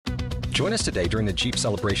Join us today during the Jeep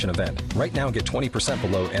Celebration event. Right now, get 20%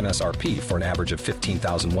 below MSRP for an average of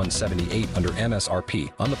 $15,178 under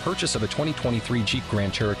MSRP on the purchase of a 2023 Jeep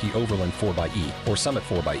Grand Cherokee Overland 4xE or Summit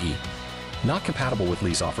 4xE. Not compatible with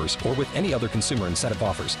lease offers or with any other consumer incentive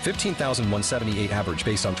offers. $15,178 average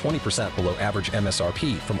based on 20% below average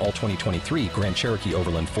MSRP from all 2023 Grand Cherokee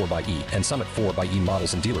Overland 4xE and Summit 4xE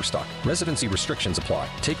models in dealer stock. Residency restrictions apply.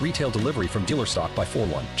 Take retail delivery from dealer stock by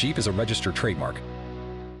 4/1. Jeep is a registered trademark.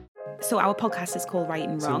 So our podcast is called Right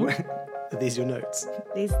and Wrong. Are these your notes?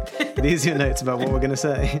 These These are your notes about what we're going to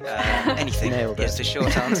say? Anything. Nailed it. Yes, the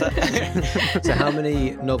short answer. So how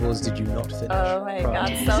many novels did you not finish? Oh my God,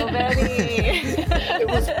 so many. It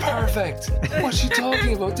was perfect. What's she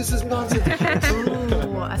talking about? This is nonsense.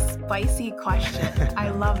 Ooh, a spicy question. I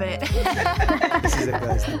love it. This is it,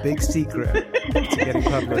 guys. The big secret to getting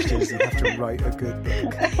published is you have to write a good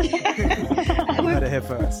book. You heard it here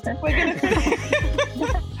first.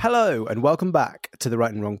 Hello, and welcome back to the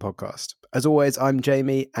Right and Wrong podcast. As always, I'm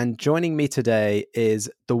Jamie, and joining me today is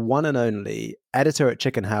the one and only editor at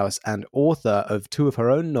Chicken House and author of two of her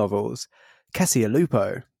own novels, Kesia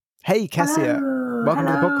Lupo. Hey, Kesia. Hello. Welcome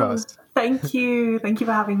to the podcast. Thank you. Thank you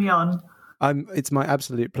for having me on. It's my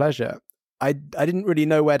absolute pleasure. I didn't really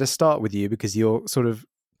know where to start with you because you're sort of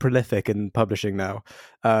prolific in publishing now.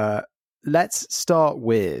 Let's start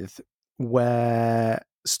with where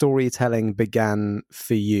storytelling began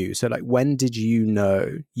for you. So like, when did you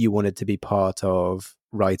know you wanted to be part of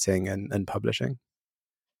writing and publishing?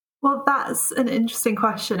 Well, that's an interesting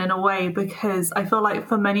question in a way, because I feel like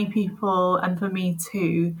for many people, and for me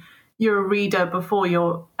too, you're a reader before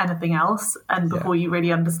you're anything else, and before you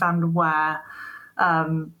really understand where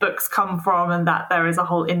books come from and that there is a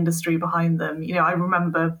whole industry behind them. You know, I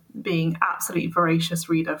remember being absolutely voracious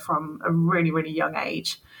reader from a really, really young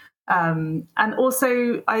age. And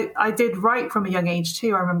also I did write from a young age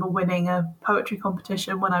too. I remember winning a poetry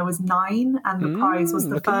competition when I was 9, and the prize was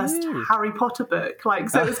the first Harry Potter book. Like,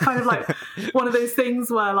 so it was kind of like one of those things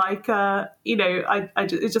where like,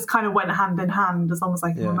 it just kind of went hand in hand as long as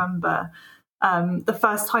I can remember. The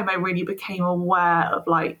first time I really became aware of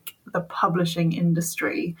like the publishing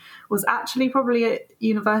industry was actually probably at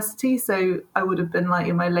university. So I would have been like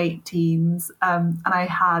in my late teens. And I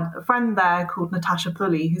had a friend there called Natasha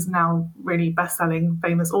Pulley, who's now really best-selling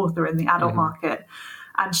famous author in the adult market.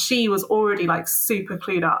 And she was already like super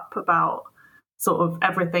clued up about sort of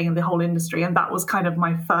everything in the whole industry. And that was kind of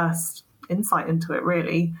my first insight into it,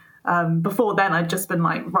 really. Before then, I'd just been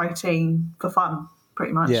like writing for fun,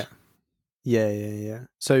 pretty much. Yeah.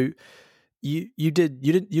 So you did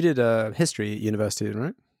history at university,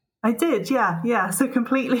 right? I did, yeah. So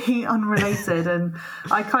completely unrelated, and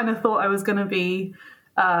I kind of thought I was going to be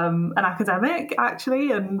an academic,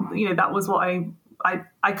 actually, and you know that was what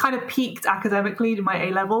I kind of peaked academically in my A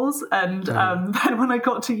levels, and then when I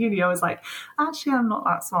got to uni, I was like, actually, I'm not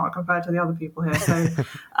that smart compared to the other people here. So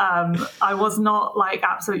I was not like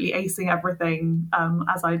absolutely acing everything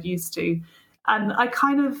as I'd used to. And I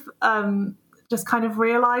kind of just kind of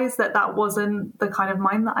realized that wasn't the kind of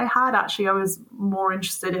mind that I had. Actually, I was more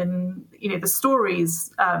interested in, you know, the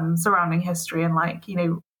stories surrounding history. And like, you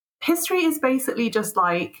know, history is basically just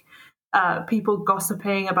like people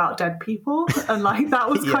gossiping about dead people. And like, that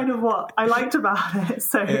was kind of what I liked about it.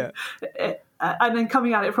 So, and then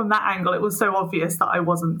coming at it from that angle, it was so obvious that I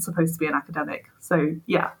wasn't supposed to be an academic. So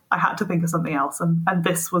yeah, I had to think of something else. And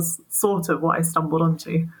this was sort of what I stumbled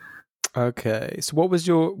onto. Okay, so what was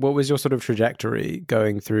your sort of trajectory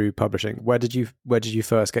going through publishing? Where did you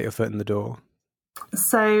first get your foot in the door?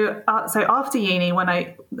 So after uni, when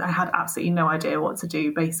I had absolutely no idea what to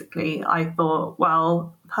do, basically, I thought,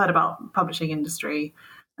 well, heard about publishing industry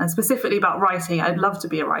and specifically about writing. I'd love to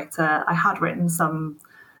be a writer. I had written some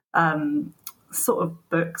sort of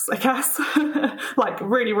books, I guess, like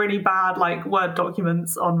really, really bad, like Word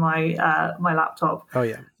documents on my my laptop. Oh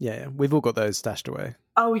yeah. We've all got those stashed away.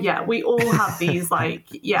 Oh yeah, we all have these like,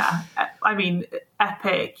 I mean,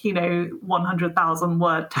 epic, you know, 100,000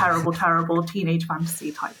 word, terrible teenage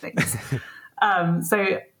fantasy type things.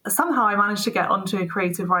 So somehow I managed to get onto a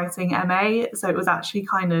creative writing MA. So it was actually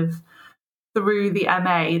kind of through the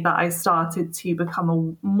MA that I started to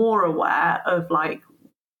become more aware of like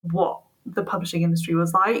what the publishing industry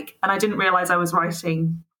was like. And I didn't realize I was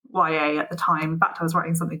writing YA at the time. In fact, I was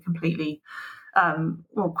writing something completely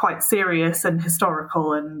quite serious and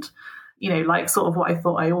historical and, you know, like sort of what I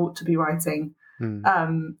thought I ought to be writing.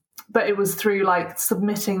 But it was through like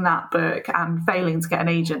submitting that book and failing to get an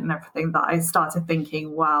agent and everything that I started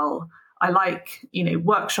thinking, well, I like, you know,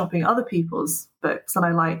 workshopping other people's books and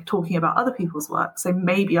I like talking about other people's work. So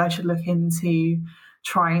maybe I should look into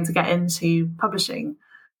trying to get into publishing.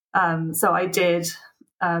 So I did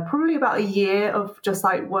probably about a year of just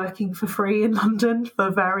like working for free in London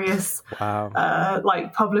for various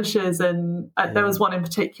like publishers, and there was one in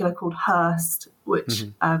particular called Hearst, which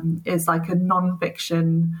is like a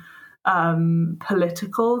non-fiction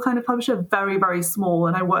political kind of publisher, very, very small,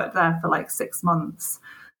 and I worked there for like 6 months.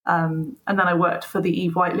 And then I worked for the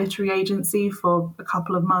Eve White Literary Agency for a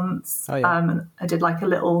couple of months. And I did like a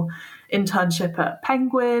little internship at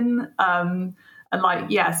Penguin. And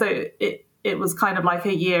like, so it was kind of like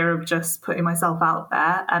a year of just putting myself out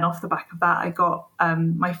there. And off the back of that, I got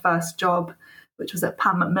my first job, which was at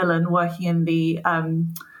Pan Macmillan, working in the,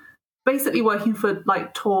 basically working for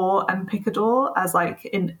like Tor and Picador as like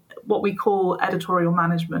in what we call editorial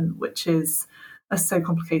management, which is so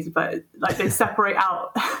complicated, but like they separate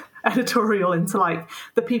out editorial into like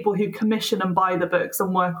the people who commission and buy the books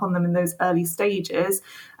and work on them in those early stages,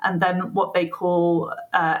 and then what they call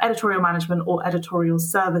editorial management or editorial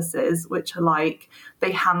services, which are like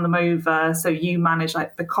they hand them over, so you manage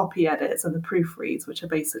like the copy edits and the proofreads, which are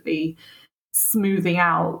basically smoothing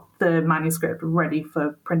out the manuscript ready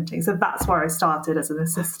for printing. So that's where I started as an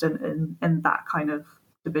assistant in that kind of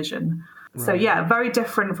division. Right. So very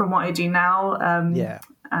different from what I do now.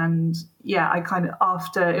 And I kind of,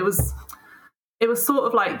 after it was sort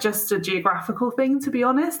of like just a geographical thing, to be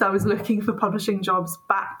honest. I was looking for publishing jobs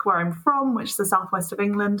back where I'm from, which is the southwest of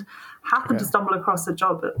England. Happened to stumble across a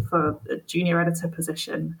job for a junior editor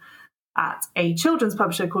position at a children's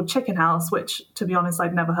publisher called Chicken House, which, to be honest,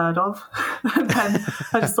 I'd never heard of. And then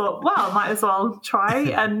I just thought, wow, might as well try.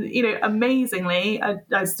 And, amazingly,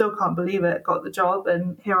 I still can't believe it, got the job.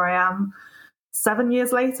 And here I am 7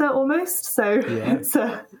 years later almost. So it's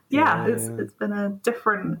been a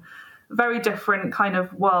very different kind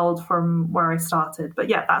of world from where I started. But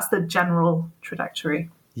that's the general trajectory.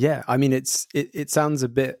 Yeah, I mean, it sounds a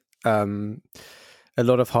bit, a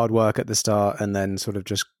lot of hard work at the start and then sort of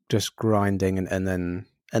just grinding and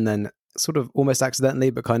then sort of almost accidentally,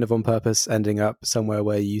 but kind of on purpose, ending up somewhere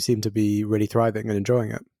where you seem to be really thriving and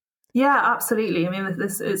enjoying it. Yeah, absolutely. I mean,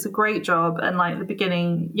 it's a great job. And like the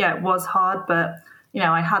beginning, it was hard, but,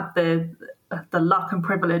 I had the luck and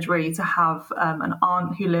privilege really to have an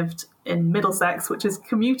aunt who lived in Middlesex, which is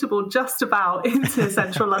commutable just about into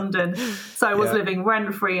central London. So I was living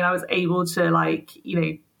rent free and I was able to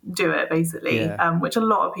do it basically, which a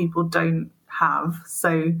lot of people don't have.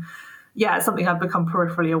 So it's something I've become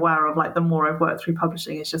peripherally aware of. Like the more I've worked through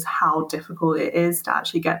publishing, it's just how difficult it is to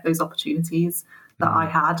actually get those opportunities that I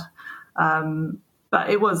had. But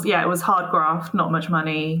it was hard graft, not much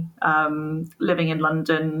money. Living in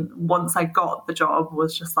London, once I got the job,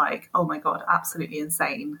 was just like, oh my God, absolutely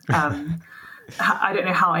insane. I don't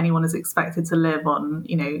know how anyone is expected to live on,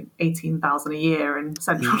 18,000 a year in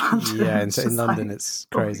central London. Yeah, in London, it's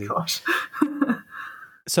crazy. Oh my gosh.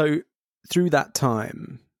 So through that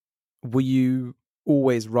time, were you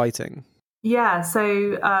always writing? Yeah,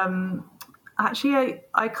 so actually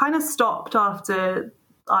I kind of stopped after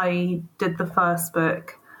I did the first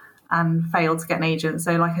book and failed to get an agent.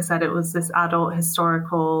 So like I said, it was this adult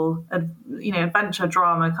historical, adventure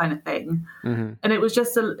drama kind of thing. Mm-hmm. And it was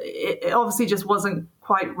just, it obviously just wasn't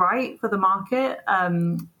quite right for the market.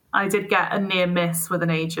 I did get a near miss with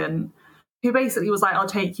an agent who basically was like, I'll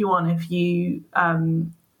take you on if you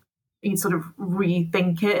sort of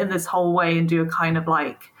rethink it in this whole way and do a kind of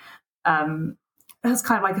like, it was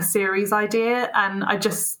kind of like a series idea. And I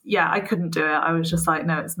just, I couldn't do it. I was just like,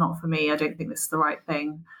 no, it's not for me. I don't think this is the right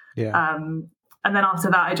thing. Yeah. And then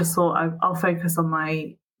after that, I just thought I'll focus on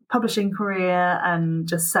my publishing career and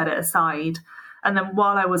just set it aside. And then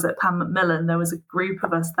while I was at Pan Macmillan, there was a group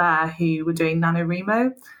of us there who were doing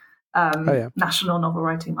NaNoWriMo, National Novel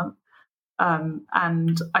Writing Month.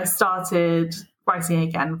 And I started writing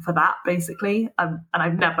again for that, basically. And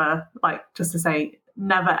I've never,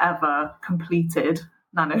 never ever completed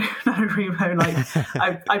NaNoWriMo.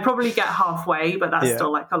 Like I probably get halfway, but that's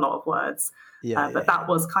still like a lot of words. But that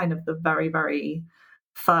was kind of the very, very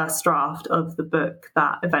first draft of the book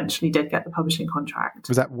that eventually did get the publishing contract.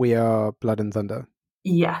 Was that We Are Blood and Thunder?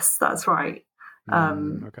 Yes, that's right.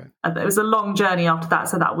 Okay. It was a long journey after that,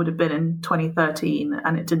 so that would have been in 2013,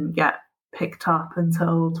 and it didn't get picked up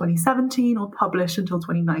until 2017 or published until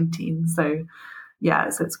 2019. So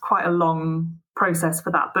it's quite a long process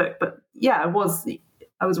for that book. But I was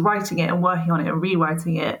writing it and working on it and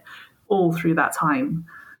rewriting it all through that time.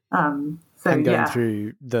 And going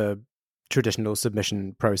through the traditional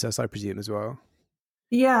submission process, I presume, as well.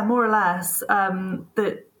 Yeah, more or less.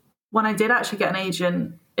 But when I did actually get an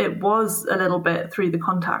agent, it was a little bit through the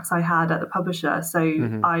contacts I had at the publisher.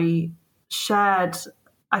 So I shared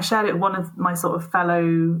it with one of my sort of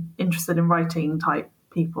fellow interested in writing type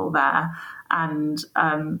people there. And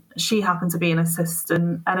she happened to be an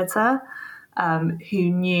assistant editor who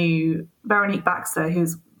knew Veronique Baxter,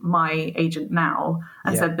 who's my agent now,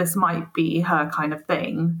 and said this might be her kind of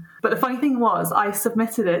thing. But the funny thing was, I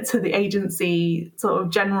submitted it to the agency sort of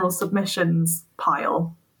general submissions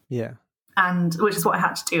pile. Yeah. And which is what I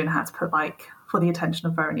had to do, and I had to put like for the attention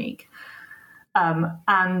of Veronique.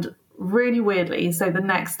 And really weirdly, so the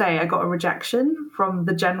next day I got a rejection from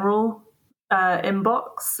the general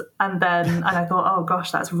inbox, and I thought, oh gosh,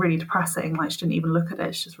 that's really depressing. Like, she didn't even look at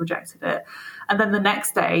it; she just rejected it. And then the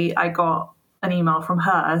next day, I got an email from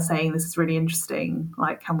her saying, "This is really interesting.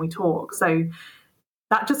 Like, can we talk?" So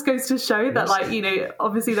that just goes to show that, like, you know,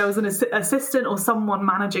 obviously there was an assistant or someone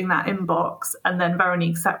managing that inbox, and then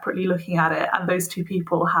Veronique separately looking at it, and those two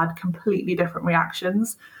people had completely different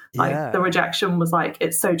reactions. Like, the rejection was like,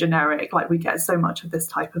 it's so generic, like, we get so much of this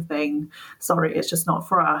type of thing, sorry, it's just not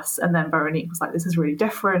for us. And then Veronique was like, this is really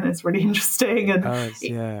different, it's really interesting.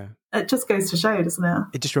 And it just goes to show, doesn't it?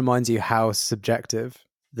 It just reminds you how subjective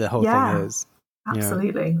the whole thing is.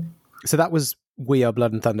 Absolutely. So that was We Are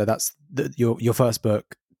Blood and Thunder. That's your first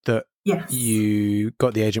book that you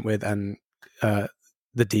got the agent with, and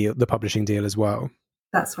the publishing deal as well.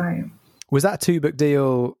 That's right. Was that a 2-book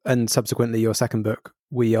deal, and subsequently your second book,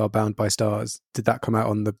 We Are Bound by Stars, did that come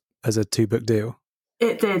out as a 2-book deal?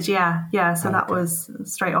 It did, yeah. So that was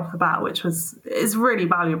straight off the bat, which is really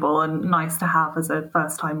valuable and nice to have as a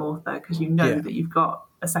first-time author, because you know that you've got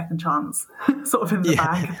a second chance sort of in the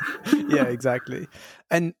bag. Yeah, exactly.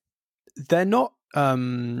 And they're not...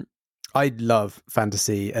 I love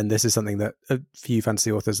fantasy, and this is something that a few fantasy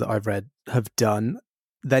authors that I've read have done.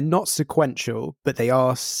 They're not sequential, but they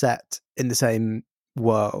are set in the same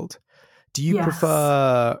world. Do you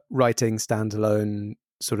prefer writing standalone,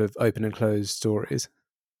 sort of open and closed stories?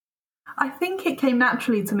 I think it came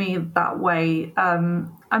naturally to me that way.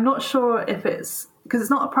 I'm not sure if it's because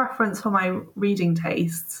it's not a preference for my reading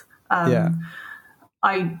tastes. I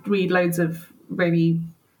read loads of really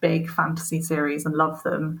big fantasy series and love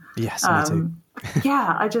them. Yes, me too.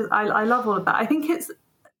 I love all of that. I think it's,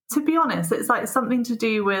 to be honest, it's like something to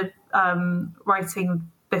do with writing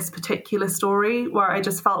this particular story, where I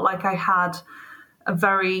just felt like I had a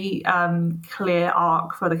very clear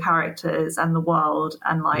arc for the characters and the world,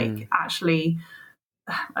 and like actually,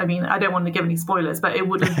 I mean, I don't want to give any spoilers, but it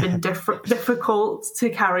would have been difficult to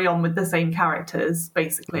carry on with the same characters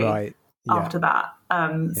basically after that.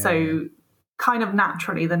 So kind of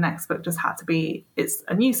naturally, the next book just had to be, it's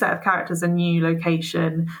a new set of characters, a new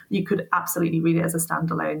location. You could absolutely read it as a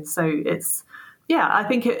standalone. So it's, I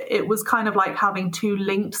think it was kind of like having two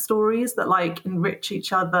linked stories that like enrich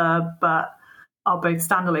each other, but are both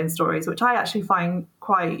standalone stories, which I actually find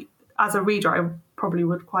quite, as a reader, I probably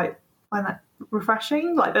would quite find that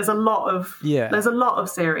refreshing. Like there's a lot of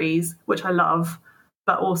series, which I love,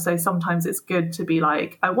 but also sometimes it's good to be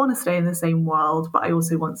like, I want to stay in the same world, but I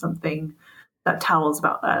also want something that tells me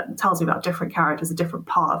about different characters, a different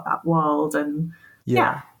part of that world. And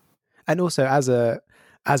and also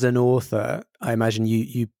as an author, I imagine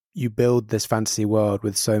you build this fantasy world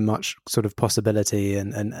with so much sort of possibility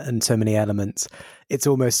and so many elements. It's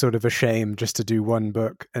almost sort of a shame just to do one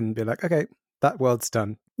book and be like, okay, that world's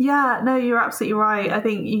done. Yeah, no, you're absolutely right. I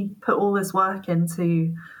think you put all this work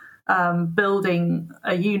into building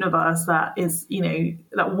a universe that is,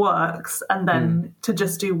 that works, and then to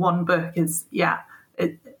just do one book is,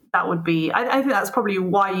 that would be, I think that's probably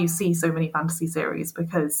why you see so many fantasy series,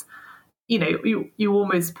 because, you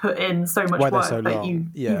almost put in so much work that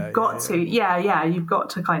you've got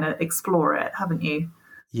to kind of explore it, haven't you?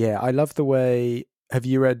 Yeah, I love the way, have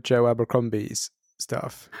you read Joe Abercrombie's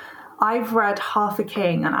stuff? I've read Half a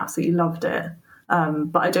King and absolutely loved it.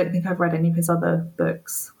 But I don't think I've read any of his other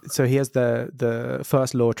books. So he has the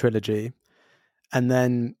First Law trilogy, and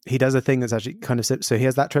then he does a thing that's actually kind of... So he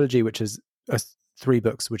has that trilogy, which is 3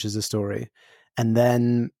 books, which is a story. And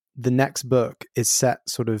then the next book is set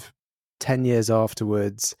sort of 10 years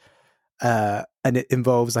afterwards, and it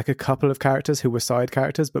involves like a couple of characters who were side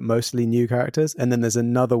characters, but mostly new characters. And then there's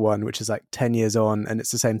another one, which is like 10 years on, and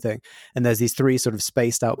it's the same thing. And there's these 3 sort of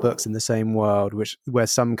spaced out books in the same world, where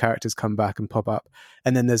some characters come back and pop up.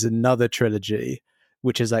 And then there's another trilogy,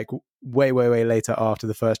 which is like way, way, way later after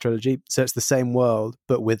the first trilogy. So it's the same world,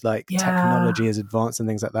 but with like technology as advanced and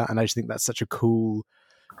things like that. And I just think that's such a cool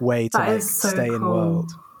way to like stay in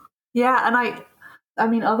world. Yeah, and I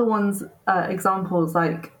mean, other ones, examples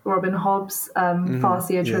like Robin Hobb's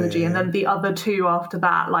Farseer trilogy, and then the other 2 after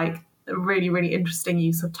that, like really, really interesting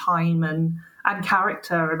use of time and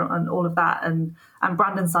character and all of that. And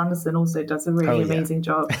Brandon Sanderson also does a really amazing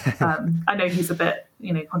job. I know he's a bit,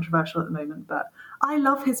 controversial at the moment, but I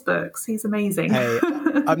love his books. He's amazing. Hey,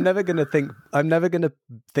 I'm never gonna think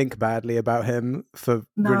badly about him for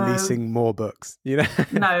releasing more books. You know?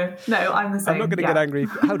 No, I'm the same. I'm not gonna get angry.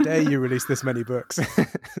 How dare you release this many books?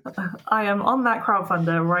 I am on that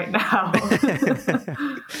crowdfunder right now.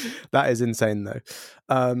 That is insane, though.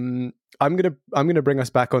 I'm gonna bring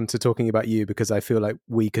us back on to talking about you, because I feel like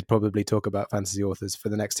we could probably talk about fantasy authors for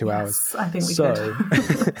the next 2 hours. I think we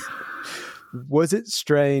could. Was it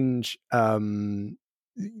strange?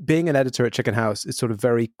 Being an editor at Chicken House is sort of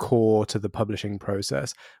very core to the publishing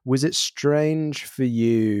process. Was it strange for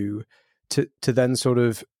you to then sort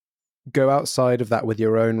of go outside of that with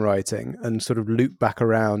your own writing and sort of loop back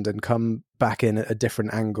around and come back in at a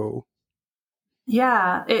different angle?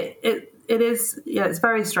 Yeah, it is. Yeah, it's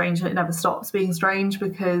very strange, and it never stops being strange,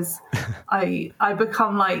 because I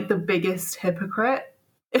become like the biggest hypocrite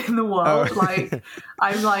in the world. Oh. Like,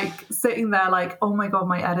 I'm like sitting there like, oh my god,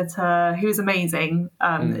 my editor, who's amazing,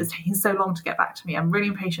 is taking so long to get back to me. I'm really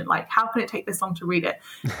impatient. Like, how can it take this long to read it?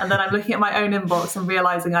 And then I'm looking at my own inbox and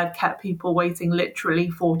realizing I've kept people waiting literally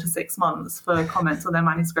 4 to 6 months for comments on their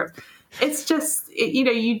manuscript. It's just,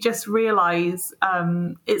 you just realize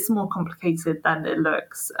it's more complicated than it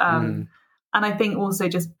looks. And I think also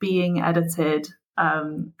just being edited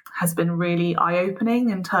has been really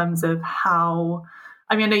eye-opening in terms of how,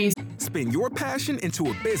 I mean, I know you... Spin your passion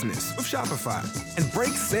into a business with Shopify and break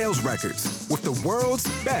sales records with the world's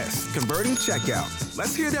best converting checkout.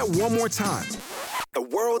 Let's hear that one more time. The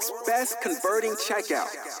world's best converting checkout.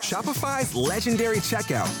 Shopify's legendary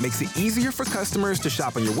checkout makes it easier for customers to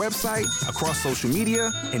shop on your website, across social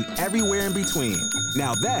media, and everywhere in between.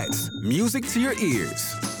 Now that's music to your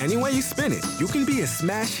ears. Any way you spin it, you can be a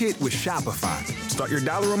smash hit with Shopify. Start your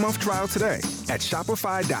 $1 a month trial today at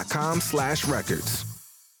shopify.com/records.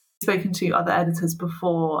 Spoken to other editors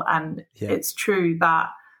before, and it's true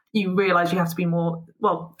that you realize you have to be more,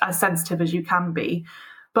 well, as sensitive as you can be.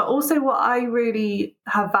 But also what I really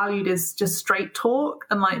have valued is just straight talk,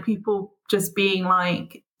 and like people just being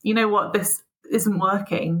like, you know what, this isn't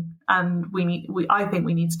working, and I think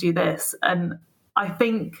we need to do this. And I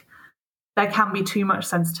think there can be too much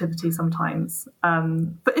sensitivity sometimes.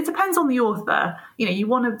 But it depends on the author. You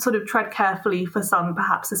want to sort of tread carefully for some,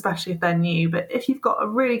 perhaps, especially if they're new. But if you've got a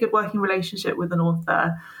really good working relationship with an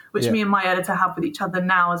author, which me and my editor have with each other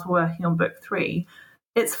now as we're working on book 3,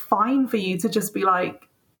 it's fine for you to just be like,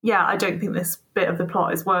 yeah, I don't think this bit of the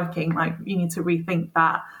plot is working. Like, you need to rethink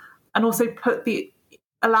that. And also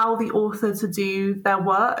allow the author to do their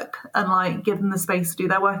work, and like give them the space to do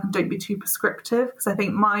their work, and don't be too prescriptive. Because I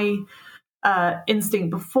think my instinct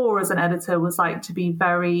before as an editor was like to be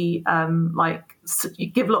very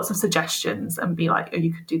give lots of suggestions and be like, oh,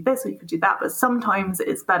 you could do this or you could do that. But sometimes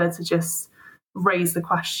it's better to just raise the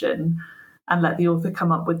question and let the author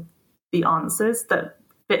come up with the answers that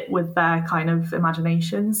fit with their kind of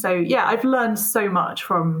imagination. So yeah, I've learned so much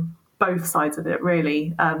from both sides of it,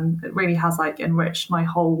 really. It really has like enriched my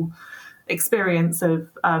whole experience of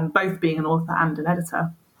both being an author and an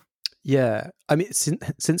editor. Yeah, I mean,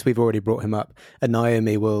 since we've already brought him up, and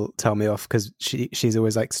Naomi will tell me off because she's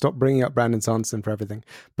always like, stop bringing up Brandon Sanderson for everything.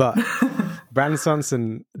 But Brandon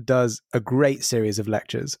Sanderson does a great series of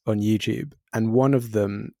lectures on YouTube, and one of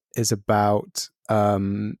them is about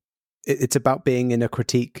it's about being in a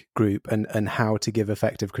critique group and how to give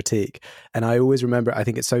effective critique. And I always remember, I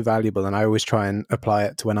think it's so valuable, and I always try and apply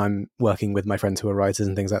it to when I'm working with my friends who are writers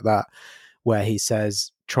and things like that, where he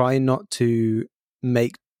says, try not to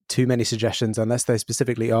make too many suggestions unless they're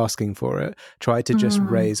specifically asking for it. Try to just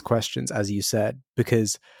raise questions, as you said,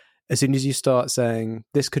 because as soon as you start saying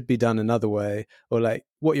this could be done another way, or like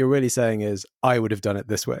what you're really saying is I would have done it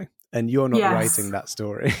this way, and you're not writing that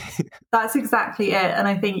story. That's exactly it. And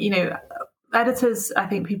I think, editors, I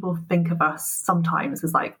think people think of us sometimes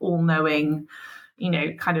as like all-knowing,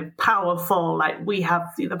 kind of powerful, like we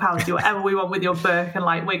have the power to do whatever we want with your book, and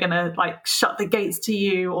like we're gonna like shut the gates to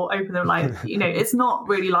you or open them. Like, it's not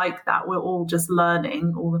really like that. We're all just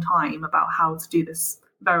learning all the time about how to do this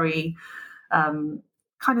very kind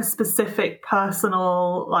of specific,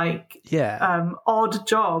 personal, like odd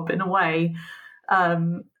job in a way.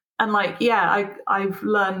 And like, I've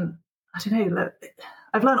learned, I don't know,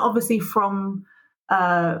 I've learned obviously from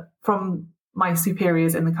my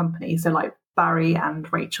superiors in the company. So like Barry and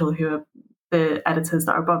Rachel, who are the editors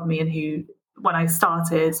that are above me, and who, when I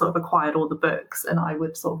started, sort of acquired all the books and I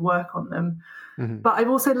would sort of work on them. Mm-hmm. But I've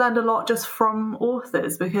also learned a lot just from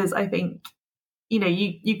authors, because I think,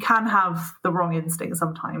 you can have the wrong instinct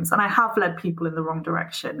sometimes. And I have led people in the wrong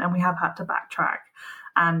direction, and we have had to backtrack.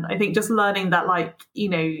 And I think just learning that, like,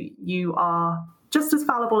 you are just as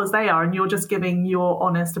fallible as they are, and you're just giving your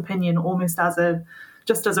honest opinion almost as a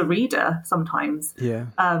reader sometimes. Yeah.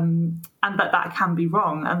 And that can be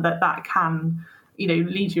wrong, and that can,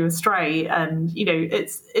 lead you astray. And,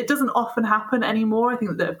 it doesn't often happen anymore. I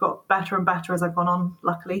think that I've got better and better as I've gone on,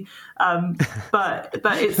 luckily. But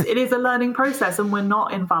it is a learning process, and we're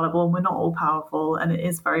not infallible and we're not all powerful. And it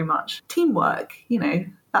is very much teamwork.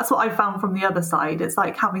 That's what I found from the other side. It's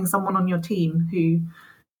like having someone on your team who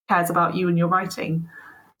cares about you and your writing.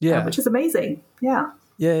 Yeah. Which is amazing. Yeah.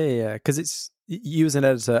 Yeah. Because it's you as an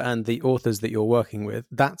editor and the authors that you're working with.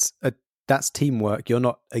 That's teamwork. You're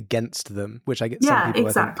not against them, which I get some people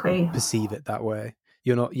exactly. I think, perceive it that way.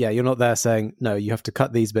 You're not there saying, no, you have to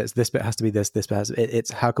cut these bits. This bit has to be this bit has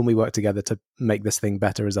it's how can we work together to make this thing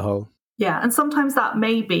better as a whole? Yeah. And sometimes that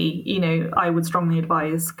may be, I would strongly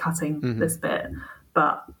advise cutting this bit,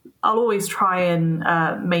 but I'll always try and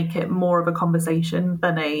make it more of a conversation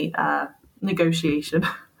than a negotiation.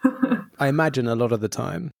 I imagine a lot of the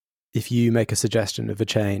time, if you make a suggestion of a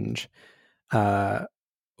change,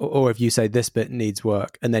 or if you say this bit needs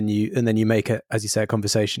work, and then you make it, as you say, a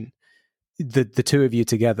conversation, the two of you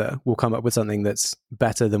together will come up with something that's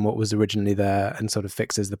better than what was originally there and sort of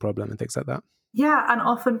fixes the problem and things like that. Yeah, and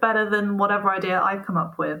often better than whatever idea I've come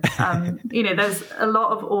up with. There's a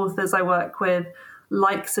lot of authors I work with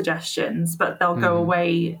like suggestions, but they'll go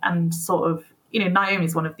away and sort of,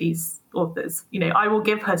 Naomi's one of these authors. I will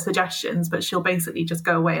give her suggestions, but she'll basically just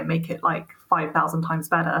go away and make it like 5,000 times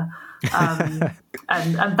better. And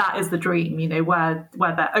that is the dream, where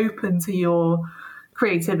they're open to your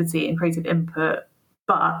creativity and creative input,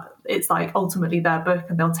 but it's like ultimately their book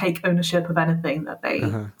and they'll take ownership of anything that they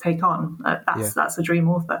take on. That's a dream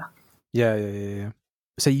author. Yeah.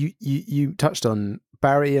 So you touched on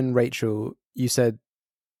Barry and Rachel. You said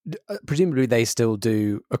presumably they still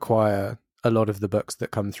do acquire a lot of the books that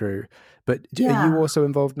come through, but are you also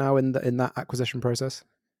involved now in that acquisition process?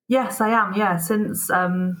 Yes, I am. Yeah, since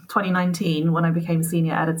 2019, when I became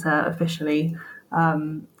senior editor officially.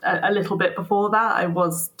 A little bit before that, I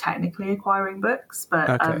was technically acquiring books,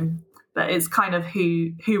 but it's kind of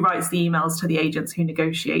who writes the emails to the agents, who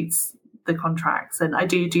negotiates the contracts, and I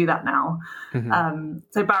do that now.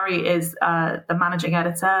 So Barry is the managing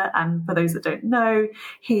editor, and for those that don't know,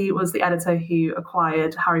 he was the editor who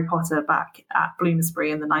acquired Harry Potter back at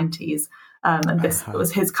Bloomsbury in the 90s, and this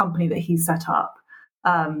was his company that he set up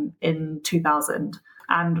in 2000.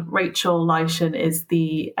 And Rachel Leishan is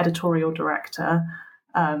the editorial director.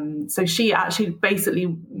 So she actually,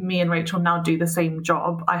 basically, me and Rachel now do the same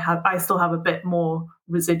job. I still have a bit more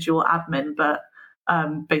residual admin, but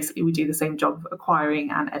basically we do the same job of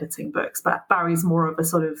acquiring and editing books. But Barry's more of a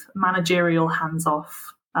sort of managerial,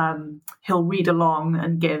 hands-off. He'll read along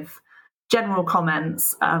and give general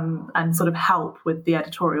comments and sort of help with the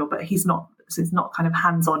editorial, but he's not kind of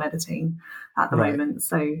hands-on editing at the moment.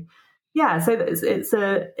 So yeah, so it's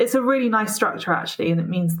a really nice structure actually, and it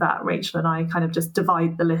means that Rachel and I kind of just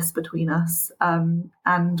divide the list between us,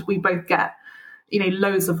 and we both get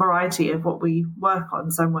loads of variety of what we work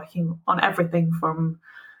on. So I'm working on everything from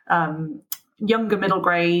younger middle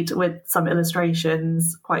grade with some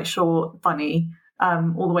illustrations, quite short, funny,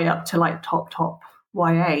 all the way up to like top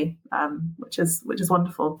YA, which is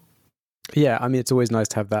wonderful. Yeah, I mean, it's always nice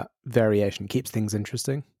to have that variation. Keeps things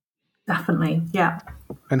interesting. Definitely, yeah.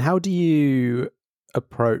 And how do you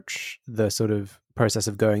approach the sort of process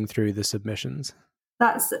of going through the submissions?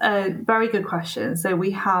 That's a very good question. So we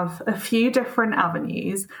have a few different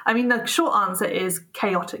avenues. I mean, the short answer is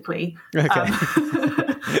chaotically. Okay.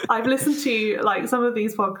 I've listened to like some of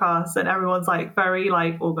these podcasts and everyone's like very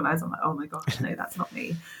like organized. I'm like, oh my gosh, no, that's not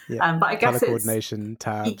me. Yeah. But I guess color coordination,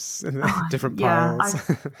 tabs, different piles.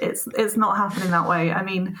 It's not happening that way. I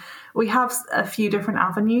mean, we have a few different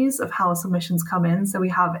avenues of how submissions come in. So we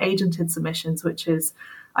have agented submissions, which is,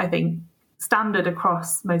 I think, standard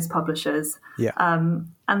across most publishers. Yeah.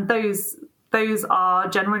 And those are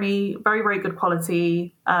generally very, very good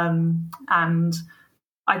quality. And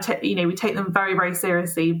we take them very, very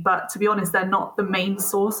seriously. But to be honest, they're not the main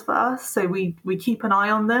source for us. So we keep an eye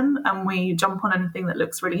on them and we jump on anything that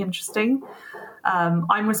looks really interesting.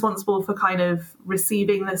 I'm responsible for kind of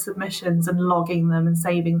receiving the submissions and logging them and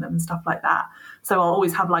saving them and stuff like that. So I'll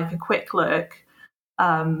always have like a quick look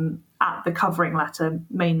at the covering letter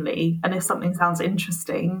mainly. And if something sounds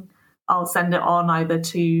interesting, I'll send it on either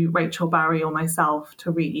to Rachel, Barry, or myself to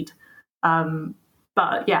read.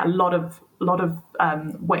 But yeah, a lot of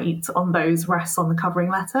weight on those rests on the covering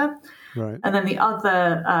letter. Right. And then the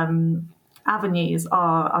other avenues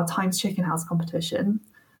are our Times Chicken House competition,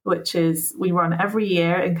 which is we run every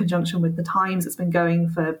year in conjunction with the Times. It's been going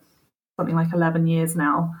for something like 11 years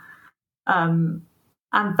now. And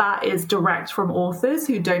that is direct from authors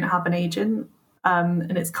who don't have an agent.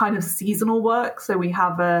 And it's kind of seasonal work. So we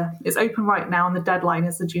have it's open right now, and the deadline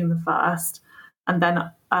is June the 1st. And then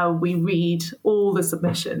we read all the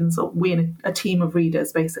submissions, or we and a team of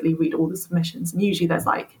readers basically read all the submissions. And usually there's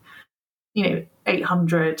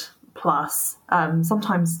 800 plus,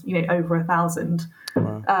 sometimes, over 1,000.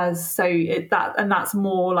 Wow. That's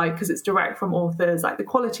more because it's direct from authors, the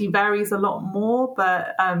quality varies a lot more,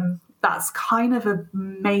 but that's kind of a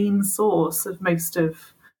main source of most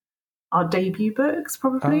of our debut books,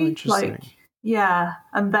 probably. Oh, interesting.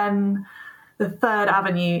 And then the third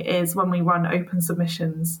avenue is when we run open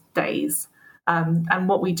submissions days. And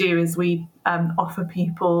what we do is we offer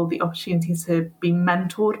people the opportunity to be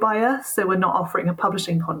mentored by us. So we're not offering a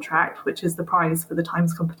publishing contract, which is the prize for the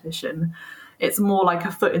Times competition. It's more like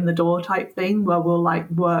a foot in the door type thing, where we'll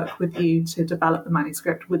work with you to develop the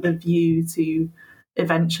manuscript with a view to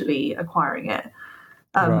eventually acquiring it.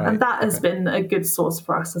 And that has been a good source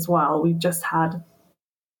for us as well. We've just had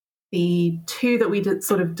the two that we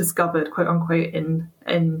sort of discovered, quote unquote, in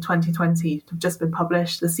 2020 have just been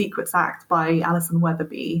published. The Secrets Act by Alison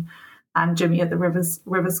Weatherby and Jimmy at the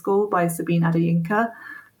River School by Sabine Adeyinka.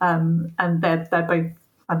 And they're both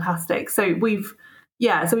fantastic. So we've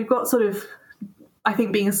got sort of, I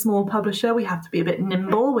think, being a small publisher, we have to be a bit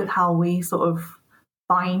nimble with how we sort of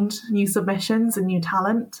find new submissions and new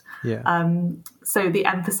talent. So the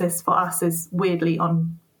emphasis for us is weirdly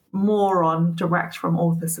more on direct from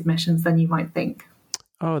author submissions than you might think.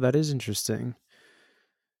 Oh, that is interesting.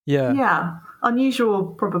 Yeah. Unusual,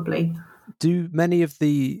 probably. Do many of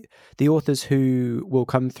the authors who will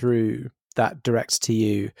come through that direct to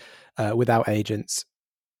you without agents,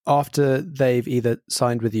 after they've either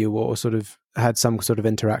signed with you or sort of had some sort of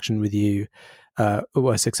interaction with you,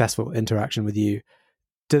 or a successful interaction with you,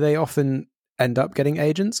 do they often end up getting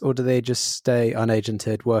agents, or do they just stay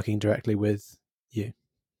unagented, working directly with you?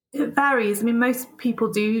 It varies. I mean, most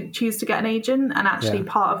people do choose to get an agent, and actually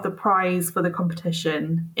part of the prize for the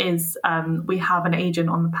competition is we have an agent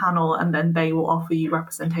on the panel, and then they will offer you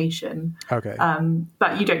representation. Okay.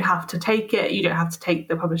 But you don't have to take it. You don't have to take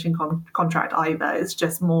the publishing contract either. It's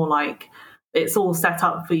just more it's all set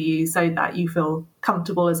up for you so that you feel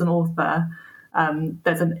comfortable as an author.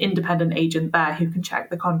 There's an independent agent there who can check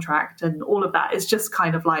the contract, and all of that is just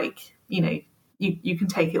kind of you can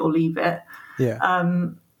take it or leave it.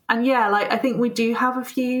 And I think we do have a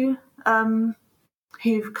few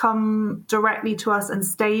who've come directly to us and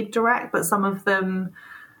stayed direct, but some of them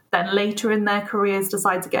then later in their careers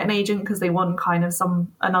decide to get an agent because they want kind of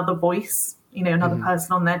another voice, another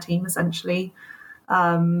person on their team essentially.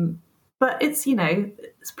 But it's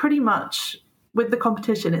pretty much, with the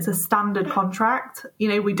competition, it's a standard contract.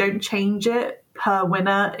 We don't change it per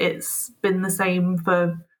winner. It's been the same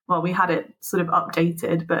we had it sort of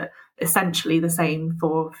updated, but essentially the same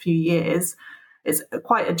for a few years. It's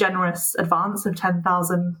quite a generous advance of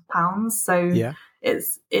 £10,000. So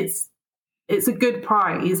it's a good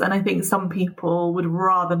prize. And I think some people would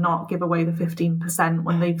rather not give away the 15%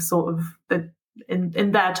 when they've sort of,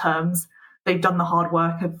 in their terms, they've done the hard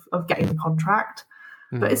work of getting the contract.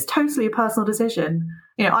 But it's totally a personal decision.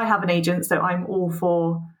 I have an agent, so I'm all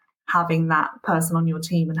for having that person on your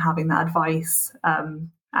team and having that advice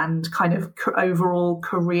and kind of overall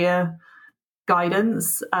career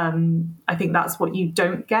guidance. I think that's what you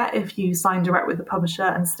don't get if you sign direct with the publisher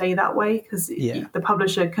and stay that way, because the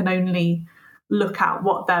publisher can only look at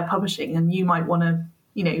what they're publishing, and you might want to,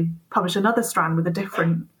 publish another strand with a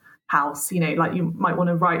different house. You might want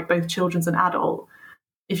to write both children's and adult.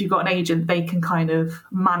 If you've got an agent, they can kind of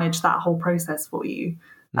manage that whole process for you.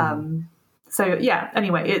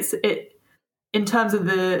 Anyway, it's in terms of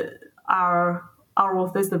our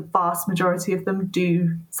authors, the vast majority of them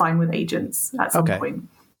do sign with agents at some point.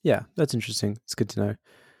 Yeah, that's interesting. It's good to know.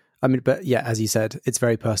 I mean, but as you said, it's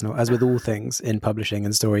very personal. As with all things in publishing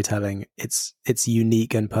and storytelling, it's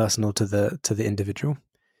unique and personal to the individual.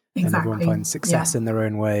 Exactly. And everyone finds success in their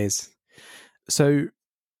own ways. So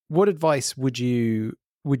what advice would you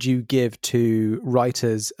give to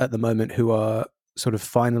writers at the moment who are sort of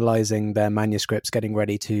finalizing their manuscripts, getting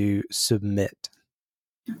ready to submit?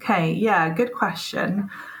 Okay, good question.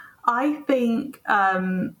 I think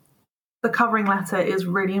the covering letter is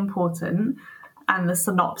really important, and the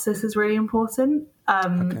synopsis is really important.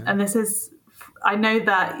 And this is, I know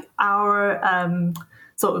that our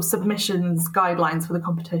sort of submissions guidelines for the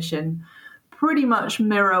competition pretty much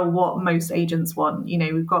mirror what most agents want.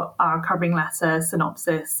 We've got our covering letter,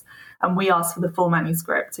 synopsis, and we ask for the full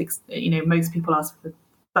manuscript. Most people ask for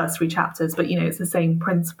first 3 chapters, but it's the same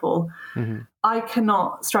principle. I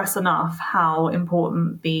cannot stress enough how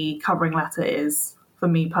important the covering letter is for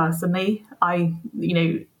me personally.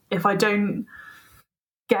 If I don't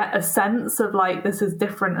get a sense of like this is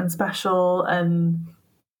different and special and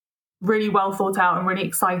really well thought out and really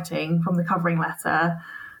exciting from the covering letter,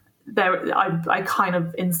 I kind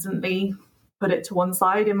of instantly put it to one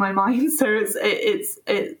side in my mind. So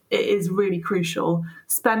it is really crucial.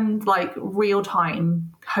 Spend like real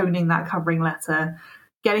time honing that covering letter,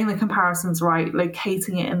 getting the comparisons right,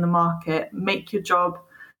 locating it in the market, make your job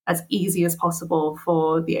as easy as possible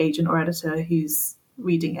for the agent or editor who's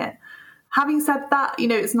reading it. Having said that,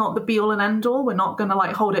 it's not the be all and end all. We're not going to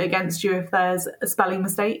like hold it against you if there's a spelling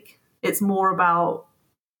mistake. It's more about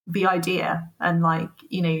the idea and like,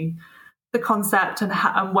 the concept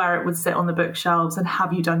and where it would sit on the bookshelves, and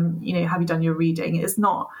have you done your reading? It's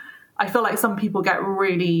not, I feel like some people get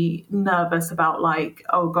really nervous about like,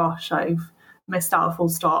 oh gosh, I've missed out a full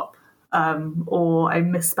stop, or I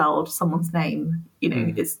misspelled someone's name.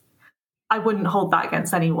 I wouldn't hold that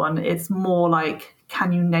against anyone. It's more like,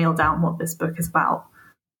 can you nail down what this book is about?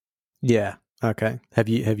 Yeah. Okay. Have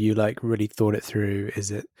you like really thought it through? Is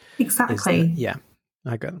it exactly? Yeah.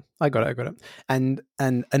 I got it. And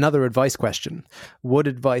another advice question: what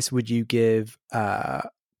advice would you give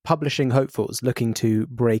publishing hopefuls looking to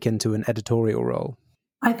break into an editorial role?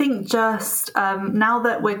 I think just now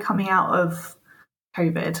that we're coming out of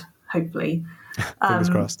COVID, hopefully, fingers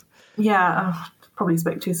crossed. Yeah, probably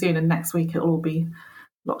spoke too soon, and next week it'll all be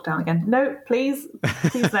locked down again. No, please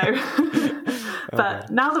no.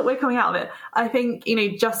 But now that we're coming out of it, I think,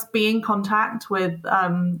 just be in contact with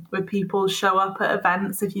people, show up at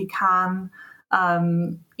events if you can.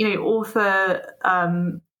 Author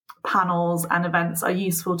panels and events are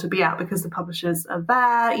useful to be at because the publishers are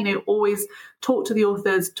there. Always talk to the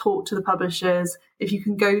authors, talk to the publishers. If you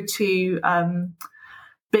can go to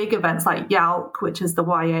big events like YALC, which is the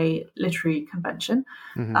YA Literary Convention,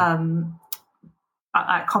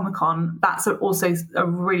 at Comic-Con, that's also a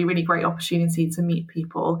really, really great opportunity to meet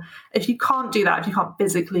people. If you can't do that, if you can't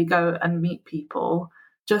physically go and meet people,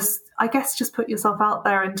 just put yourself out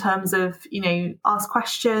there in terms of, ask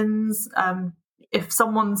questions. If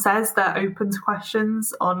someone says they're open to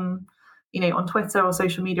questions on Twitter or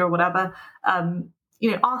social media or whatever,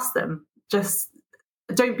 ask them. Just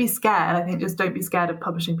don't be scared. I think just don't be scared of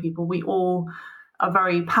publishing people. We all are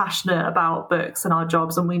very passionate about books and our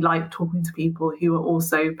jobs, and we like talking to people who are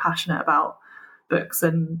also passionate about books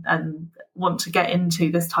and want to get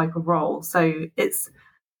into this type of role. So it's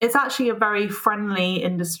actually a very friendly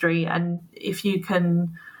industry, and if you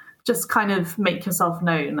can just kind of make yourself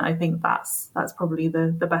known, I think that's probably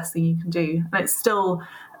the best thing you can do. And it's still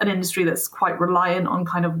an industry that's quite reliant on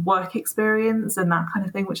kind of work experience and that kind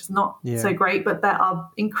of thing, which is not so great, but there are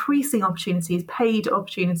increasing opportunities, paid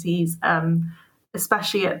opportunities,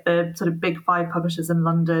 especially at the sort of big 5 publishers in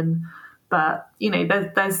London. But,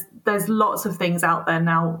 there's lots of things out there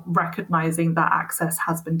now recognizing that access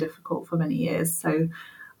has been difficult for many years. So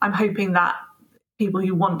I'm hoping that people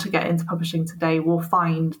who want to get into publishing today will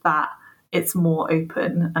find that it's more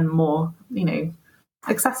open and more,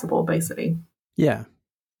 accessible, basically. Yeah.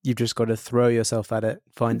 You've just got to throw yourself at it,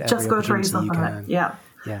 find every opportunity you can. Yeah.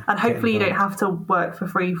 And hopefully you don't have to work for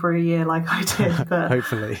free for a year like I did. But,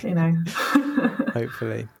 hopefully.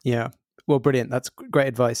 Hopefully. Yeah. Well, brilliant. That's great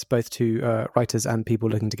advice, both to writers and people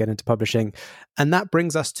looking to get into publishing. And that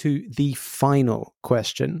brings us to the final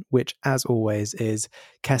question, which, as always, is,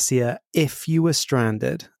 Kesia, if you were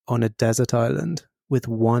stranded on a desert island with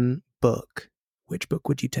one book, which book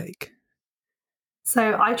would you take?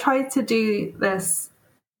 So I tried to do this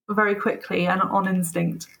very quickly and on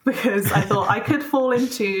instinct, because I thought I could fall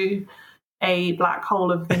into a black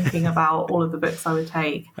hole of thinking about all of the books I would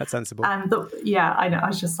take. That's sensible. And I know. I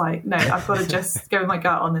was just like, no, I've got to just go with my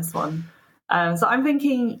gut on this one. So I'm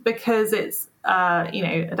thinking, because it's a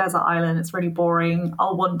desert island, it's really boring.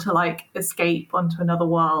 I'll want to like escape onto another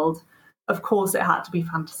world. Of course, it had to be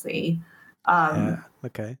fantasy.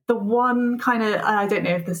 Okay. The one kind of, I don't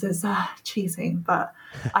know if this is cheating, but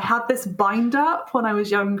I had this bind up when I was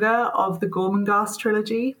younger of the Gormenghast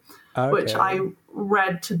trilogy, which I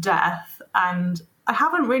read to death, and I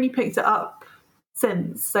haven't really picked it up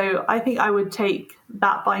since. So I think I would take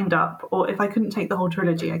that bind up, or if I couldn't take the whole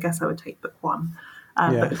trilogy, I guess I would take book 1.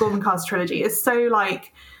 But the Gormenghast trilogy is so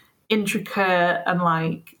like intricate and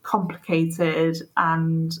like complicated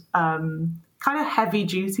and kind of heavy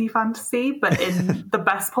duty fantasy, but in the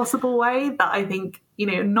best possible way, that I think,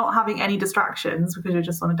 not having any distractions because you're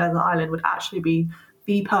just on a desert island would actually be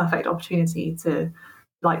the perfect opportunity to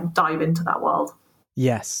like dive into that world.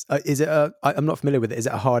 Yes. Is it I'm not familiar with it. Is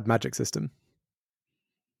it a hard magic system?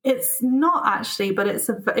 It's not actually, but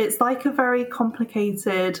it's like a very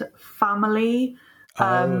complicated family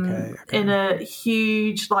in a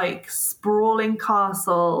huge, like, sprawling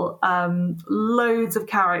castle, loads of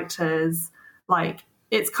characters. Like,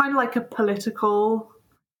 it's kind of like a political,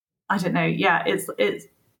 I don't know. Yeah, it's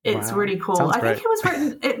wow. Really cool. Sounds great.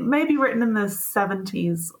 Think it may be written in the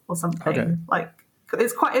 70s or something. Okay. Like,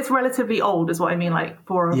 it's relatively old, is what I mean. Like,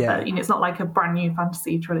 it's not like a brand new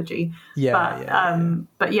fantasy trilogy.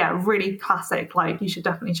 But yeah, really classic. Like, you should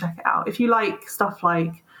definitely check it out if you like stuff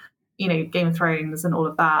like, Game of Thrones and all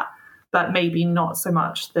of that, but maybe not so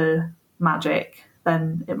much the magic.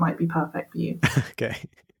 Then it might be perfect for you. Okay.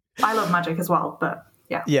 I love magic as well, but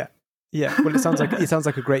yeah. Yeah. Well, it sounds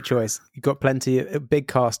like a great choice. You've got a big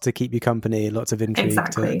cast to keep you company, lots of intrigue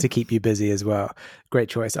to keep you busy as well. Great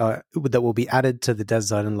choice. That will be added to the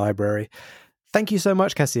Desert Island Library. Thank you so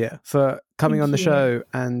much, Kesia, for coming on the show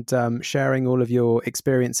and sharing all of your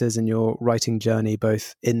experiences and your writing journey,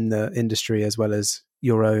 both in the industry as well as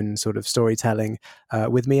your own sort of storytelling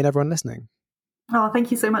with me and everyone listening. Oh,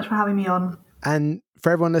 thank you so much for having me on. And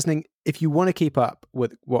for everyone listening, if you want to keep up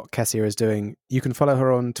with what Kesia is doing, you can follow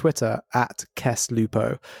her on Twitter at Kes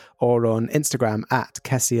Lupo or on Instagram at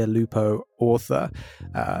Kesia Lupo Author.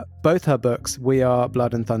 Both her books, We Are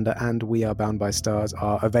Blood and Thunder and We Are Bound by Stars,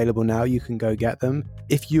 are available now. You can go get them.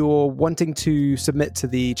 If you're wanting to submit to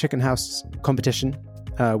the Chicken House competition,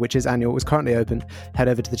 which is annual, is currently open, head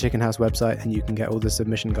over to the Chicken House website and you can get all the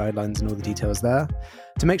submission guidelines and all the details there.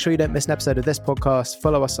 To make sure you don't miss an episode of this podcast,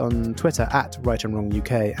 follow us on Twitter at Right and Wrong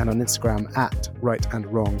UK and on Instagram at Right and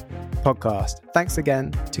Wrong Podcast. Thanks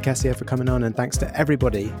again to Kesia for coming on, and thanks to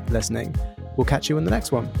everybody listening. We'll catch you in the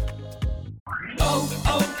next one.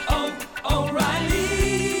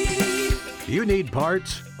 O'Reilly. You need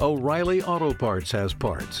parts? O'Reilly Auto Parts has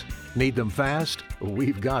parts. Need them fast?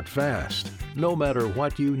 We've got fast. No matter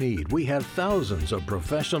what you need, we have thousands of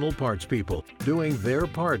professional parts people doing their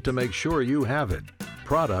part to make sure you have it.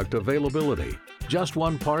 Product availability. Just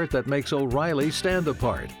one part that makes O'Reilly stand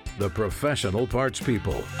apart. The professional parts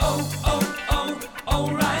people.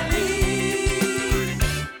 O'Reilly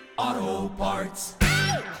Auto Parts.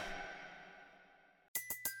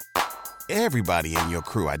 Everybody in your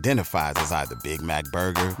crew identifies as either Big Mac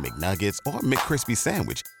Burger, McNuggets, or McCrispy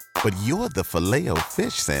Sandwich. But you're the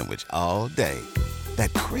Filet-O-Fish Sandwich all day.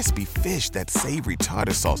 That crispy fish, that savory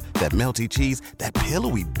tartar sauce, that melty cheese, that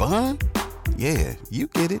pillowy bun. Yeah, you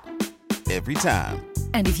get it. Every time.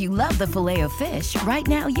 And if you love the Filet-O-Fish, right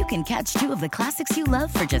now you can catch two of the classics you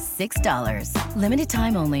love for just $6. Limited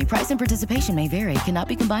time only. Price and participation may vary. Cannot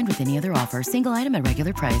be combined with any other offer. Single item at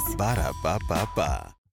regular price. Ba-da-ba-ba-ba.